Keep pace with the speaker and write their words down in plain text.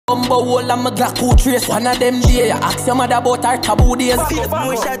Umbo wall and my Glock 2 trace. One of them day, you ask your mother about her taboo days. Me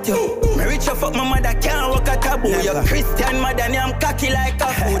shot you. Me rich up fuck my mother can't walk a taboo. You're Christian mother and I'm cocky like a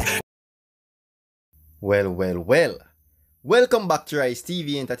food. Well. Welcome back to Rice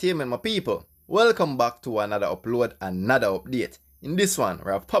TV Entertainment, my people. Welcome back to another upload, another update. In this one,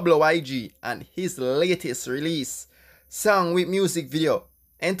 we have Pablo YG and his latest release, song with music video,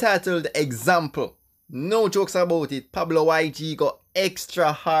 entitled Example. No jokes about it, Pablo YG got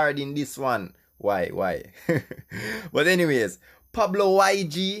extra hard in this one. Why? But anyways, Pablo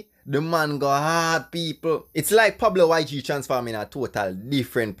YG, the man got hard, people. It's like Pablo YG transforming a total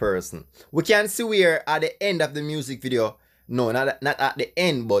different person. We can see where at the end of the music video, no, not at the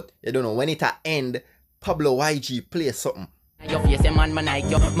end, but you don't know, when it at end, Pablo YG plays something. Your face, a man, like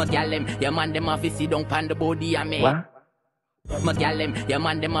your gal, your man, them office, don't pan the body, I mean. What? My gal, your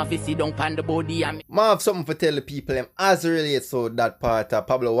man, them office, don't pan the body, I mean. I have something to tell the people as it relates to that part of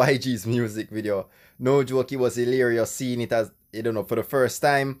Pablo YG's music video. No joke, it was hilarious seeing it as, you don't know, for the first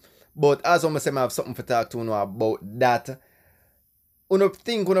time. But as I say, I have something to talk to you about that. I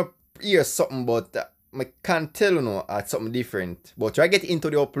think I hear something, but I can't tell you something different. But I get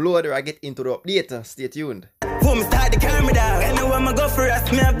into the upload or I get into the update, stay tuned. Boom, start the camera down. Anywhere I go for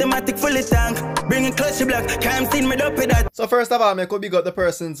us, me have the matic fully tank. Bringing clutch block, can't see me up with that. So first of all, I could big up the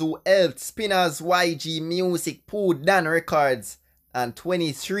persons who helped Spinners YG Music put down records and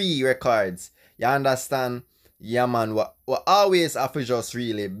 23 records. You understand? Yeah man, we always have to just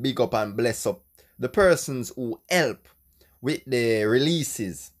really big up and bless up the persons who help with the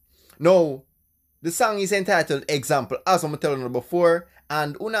releases. Now, the song is entitled Example, as I'm telling you before,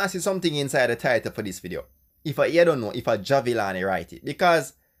 and Una see something inside the title for this video. If I don't know if a Jahvillani write it,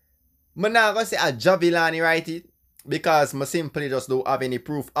 because I'm not gonna say a Jahvillani write it, because I simply just don't have any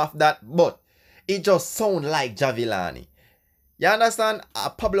proof of that, but it just sounds like Jahvillani. You understand?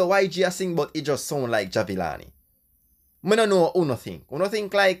 Pablo YG sing, but it just sounds like Jahvillani. I don't know who think. Who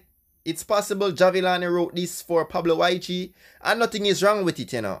think like it's possible Jahvillani wrote this for Pablo YG, and nothing is wrong with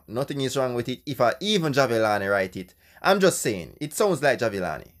it, you know. Nothing is wrong with it if even Jahvillani write it. I'm just saying, it sounds like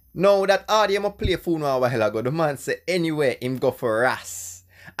Jahvillani. Now that audio I play for a while ago, the man said anyway him go for Ras.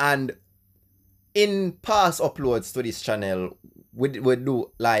 And in past uploads to this channel, we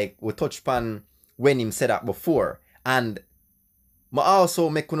do like we touch upon when him said that before. And I also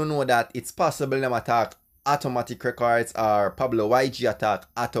make you know that it's possible them attack Automatic Records or Pablo YG attack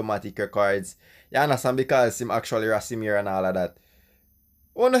Automatic Records. You understand? Because him actually Rasimir and all of that.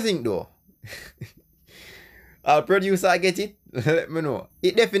 What do you think though? Our producer get it? Let me know.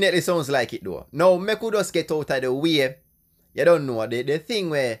 It definitely sounds like it though. Now, me could just get out of the way. You don't know the thing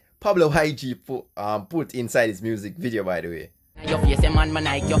where Pablo YG put inside his music video, by the way. Your face, a man,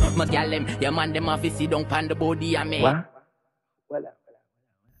 like your gal, your man, them office, don't pan the body, I mean. What?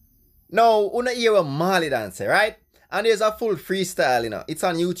 Now, una hear a Malie dance, right? And there's a full freestyle, you know. It's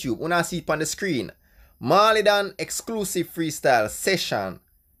on YouTube. Una see it on the screen. Malie dance exclusive freestyle session.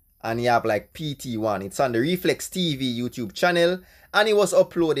 And you have like PT1. It's on the Reflex TV YouTube channel. And it was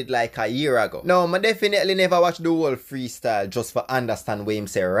uploaded like a year ago. Now, I definitely never watched the whole freestyle just for understand what him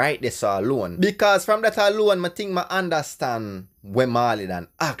say right this alone. Because from that alone, I think I understand what Malie done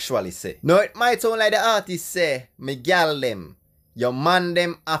actually say. Now, it might sound like the artist say, me gal them, your man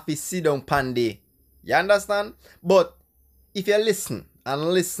them have to sit down pandy. You understand? But if you listen and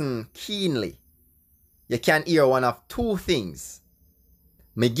listen keenly, you can hear one of two things.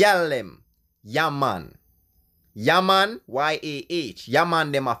 Me gal them, Yaman. Yaman, Y-A-H.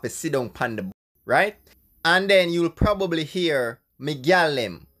 Yaman them have to sit down pan the right? And then you'll probably hear me gal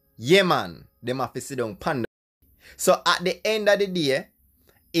them, Yeman, them have to sit down pan the. So at the end of the day,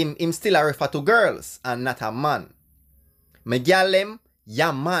 him still a refer to girls and not a man. Me gal them,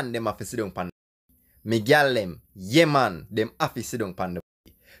 Yaman, them have to sit down pan the. Me gal them, Yeman, them have to sit down pan the.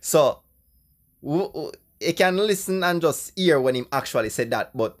 So you can listen and just hear when him actually said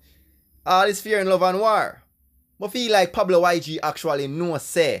that, but all is fear and love and war. I feel like Pablo YG actually no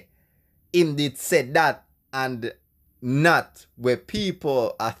say him did said that and not where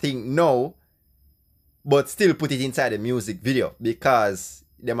people I think know, but still put it inside the music video because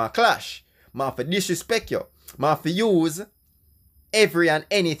them a clash. I have to disrespect you. I have to use every and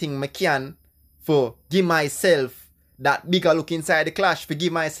anything I can for give myself that bigger look inside the clash, for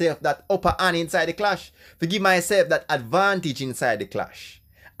give myself that upper hand inside the clash, for give myself that advantage inside the clash.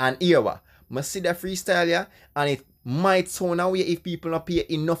 And here I see the freestyle here, and it might sound away if people don't pay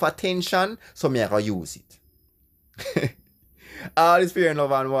enough attention, so me I can use it. All this fear and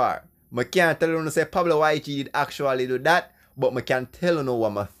love and war. I can't tell you to say Pablo YG did actually do that, but I can tell you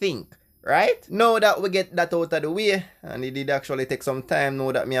what I think Right? Now that we get that out of the way, and it did actually take some time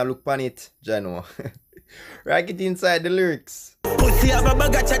now that me I look on it, Jano. Right, get inside the lyrics. Pussy have a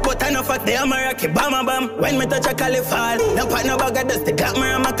bag of chat, but I know fuck the Amaraki bam bam. When me touch a Califal, no partner bag of dust, the got me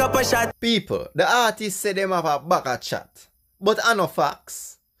and my cup of shot. People, the artist said them have a bag of chat, but I know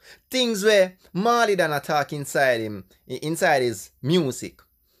facts. Things where Malie Dan attack inside him, inside his music.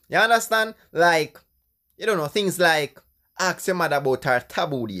 You understand? Like, you don't know, things like ask your mother about her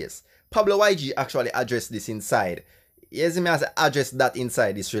taboo days. Pablo YG actually addressed this inside. Yes, me has addressed that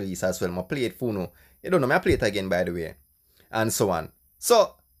inside this release as well. I play it for no. You don't know, I play it again by the way. And so on.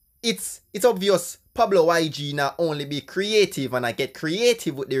 So it's obvious Pablo YG not only be creative and I get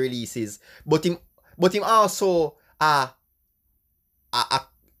creative with the releases, but him also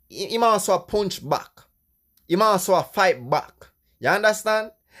him also a punch back. Him also a fight back. You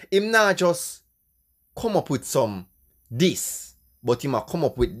understand? Him not just come up with some this, but him a come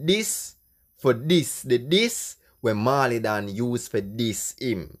up with this for this, the this when Malie Dan use for this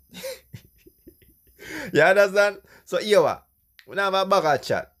him. You understand? So here we have a bag of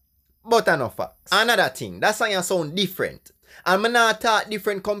chat. But enough facts. Another thing, that song sound different. And I'm not talk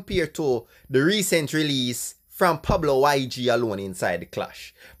different compared to the recent release from Pablo YG alone inside the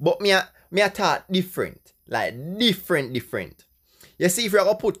Clash. But me a talk different. Like different. You see, if you're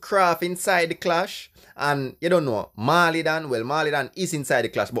gonna put Craft inside the Clash, and you don't know, Malie Dan, well, Malie Dan is inside the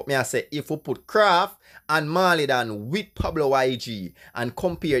Clash, but me I say, if we put Craft and Malie Dan with Pablo YG and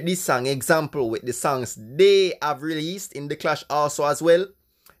compare this song example with the songs they have released in the Clash also as well,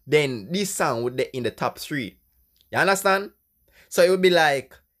 then this song would be in the top 3. You understand? So it would be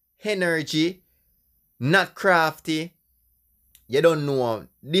like Energy, Not Crafty, you don't know,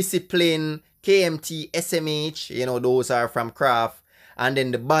 Discipline, KMT, SMH, you know, those are from Craft, and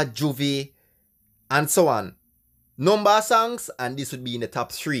then the Bad Juvie, and so on. Number of songs, and this would be in the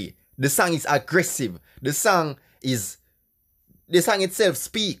top 3. The song is aggressive. The song itself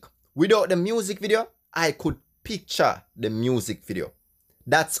speak. Without the music video, I could picture the music video.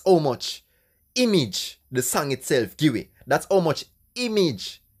 That's how much image the song itself give it. That's how much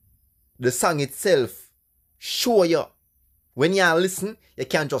image the song itself show you. When you listen, you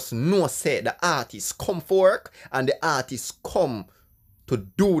can just know say the artist come for work and the artist come to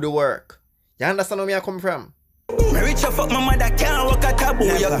do the work. You understand where I come from? Me rich fuck my mother can't walk a taboo.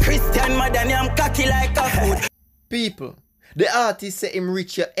 Your Christian mother I'm cocky like a food. People, the artist say him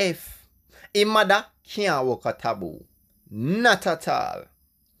rich your F. His mother can't walk a taboo. Not at all.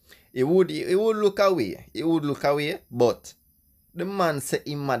 He would look away. He would look away, but the man say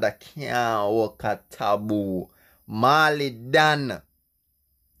his mother can't walk a taboo. Malie Dan.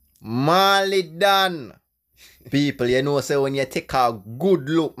 People, you know, so when you take a good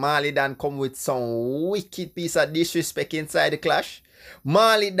look, Malie Dan come with some wicked piece of disrespect inside the Clash.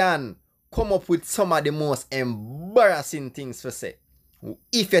 Malie Dan come up with some of the most embarrassing things to say.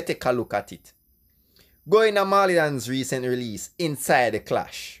 If you take a look at it. Go in a Malie Dan's recent release inside the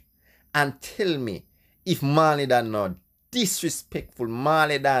Clash and tell me if Malie Dan not disrespectful.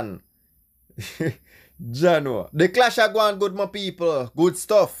 Malie Dan. Jano. The Clash are going good, my people. Good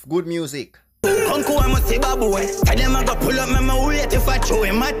stuff. Good music. Uncle, I must see babu. Tell them I go pull up my weight if I show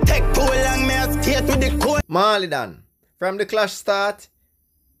him. I take too long, me I stay to the core. Malie Dan. From the Clash start,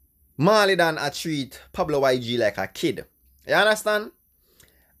 Malie Dan a treat Pablo YG like a kid. You understand?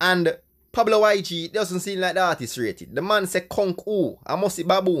 And Pablo YG doesn't seem like the artist rated. The man say conk who? I must see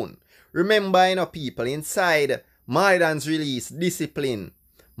baboon. Remember, you know, people, inside Malie Dan's release, Discipline,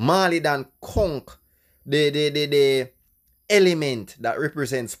 Malie Dan conk the element that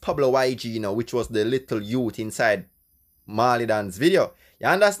represents Pablo YG, you know, which was the little youth inside Malie Dan's video. You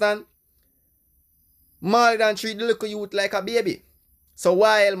understand? Malie Dan treat the little youth like a baby. So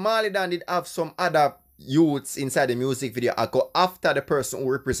while Malie Dan did have some other youths inside the music video, I go after the person who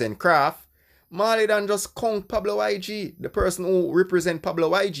represent Craft, Malie Dan just conk Pablo YG, the person who represent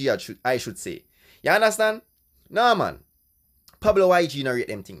Pablo YG, I should say. You understand? Nah, man. Pablo YG narrate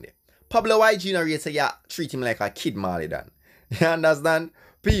them thing there. Pablo YG narrate say, yeah, treat him like a kid, Malie Dan. You understand?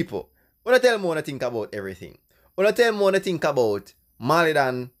 People, when I tell me what I think about everything, when I tell me what I think about Malie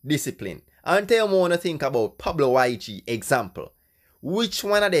Dan Discipline, and tell me what I think about Pablo YG example, which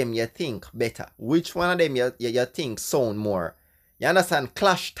one of them you think better? Which one of them you think sound more, you understand,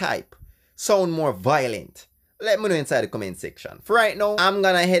 Clash type, sound more violent? Let me know inside the comment section. For right now, I'm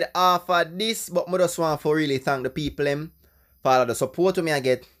gonna head off of this, but I just want to really thank the people for all the support me I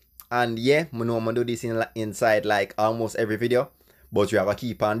get. And yeah, I know I'm gonna do this inside like almost every video, but you have to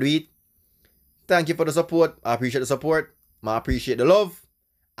keep on do it. Thank you for the support. I appreciate the support. I appreciate the love.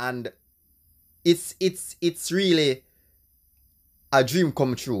 And it's really a dream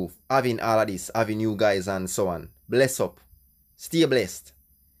come true, having all of this, having you guys and so on. Bless up. Stay blessed.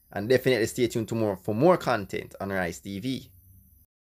 And definitely stay tuned for more content on Rice TV.